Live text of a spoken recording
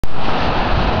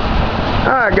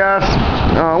Alright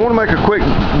guys, I want to make a quick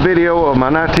video of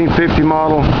my 1950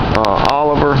 model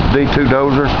Oliver D2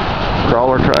 dozer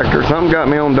crawler tractor. Something got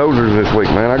me on dozers this week,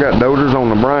 man. I got dozers on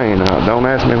the brain. Don't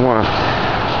ask me why.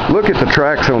 Look at the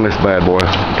tracks on this bad boy.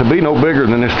 To be no bigger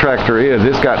than this tractor is,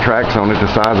 it's got tracks on it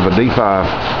the size of a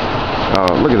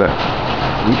D5. Look at that.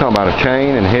 You talking about a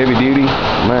chain and heavy duty?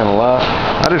 Man alive.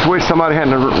 I just wish somebody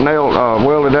hadn't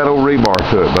welded that old rebar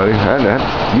to it, buddy.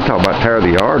 You talk about tear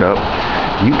the yard up.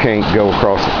 You can't go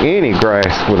across any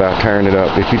grass without tearing it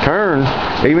up. If you turn,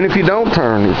 even if you don't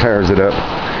turn, it tears it up.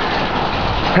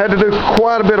 Had to do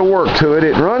quite a bit of work to it.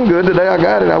 It run good the day I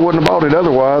got it. I wouldn't have bought it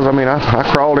otherwise. I mean, I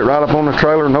crawled it right up on the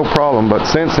trailer, no problem. But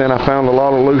since then, I found a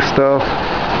lot of loose stuff.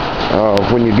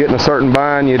 When you get in a certain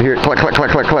bind, you'd hear it clack, clack, clack,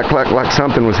 clack, clack, clack, like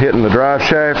something was hitting the drive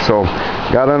shaft. So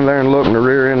got under there and looked, and the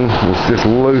rear end was just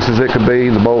loose as it could be.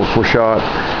 The bolts were shot.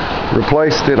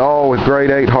 Replaced it all with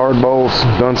grade 8 hard bolts.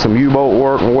 Done some U-bolt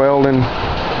work and welding.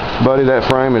 Buddy, that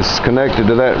frame is connected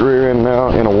to that rear end now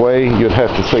in a way you'd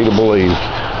have to see to believe.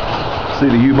 See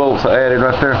the U-bolts I added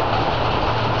right there?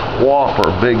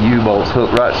 Whopper big U-bolts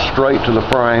hooked right straight to the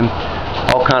frame.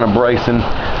 All kind of bracing.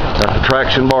 Got the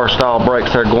traction bar style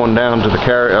brakes there going down to the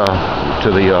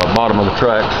bottom of the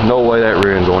tracks. No way that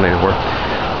rear end going anywhere.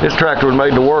 This tractor was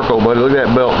made to work, oh buddy. Look at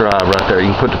that belt drive right there.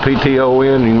 You can put the PTO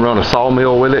in, you can run a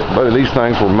sawmill with it. Buddy, these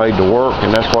things were made to work,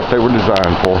 and that's what they were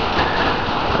designed for.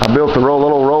 I built the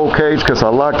little roll cage because I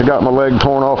liked to got my leg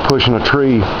torn off pushing a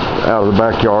tree out of the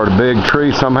backyard. A big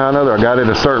tree somehow or another. I got it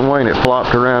a certain way, and it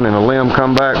flopped around, and a limb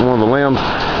come back, one of the limbs,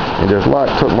 and just like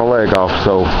took my leg off.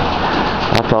 So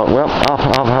I thought, well,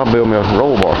 I'll build me a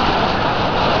roll bar.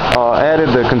 Added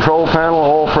the control panel,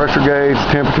 oil pressure gauge,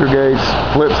 temperature gauge,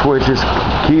 flip switches,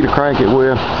 key to crank it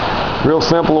with. Real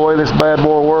simple the way this bad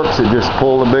boy works. It just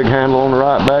pull the big handle on the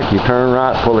right back, you turn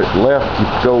right, pull it left, you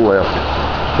go left.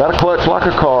 Got a clutch like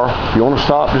a car. If you want to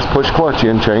stop, just push clutch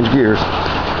in, change gears.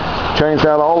 Changed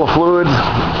out all the fluids,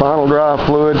 final drive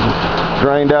fluid,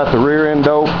 drained out the rear end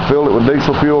dope, filled it with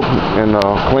diesel fuel, and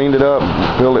cleaned it up,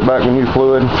 filled it back with new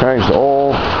fluid, changed the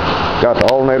oil, got the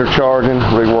alternator charging,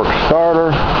 reworked the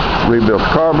starter, rebuilt the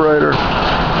carburetor,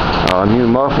 new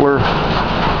muffler.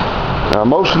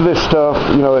 Most of this stuff,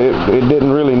 you know, it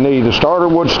didn't really need. The starter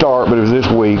would start, but it was this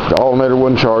weak. The alternator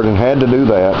wasn't charging, had to do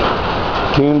that.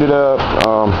 Tuned it up.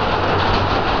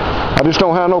 I just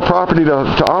don't have no property to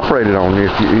operate it on.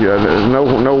 There's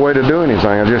no way to do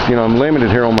anything. I'm limited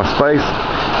here on my space.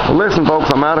 Well, listen, folks,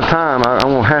 I'm out of time. I'm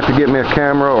going to have to get me a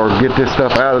camera or get this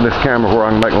stuff out of this camera where I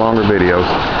can make longer videos.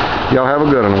 Y'all have a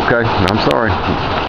good one, okay? I'm sorry.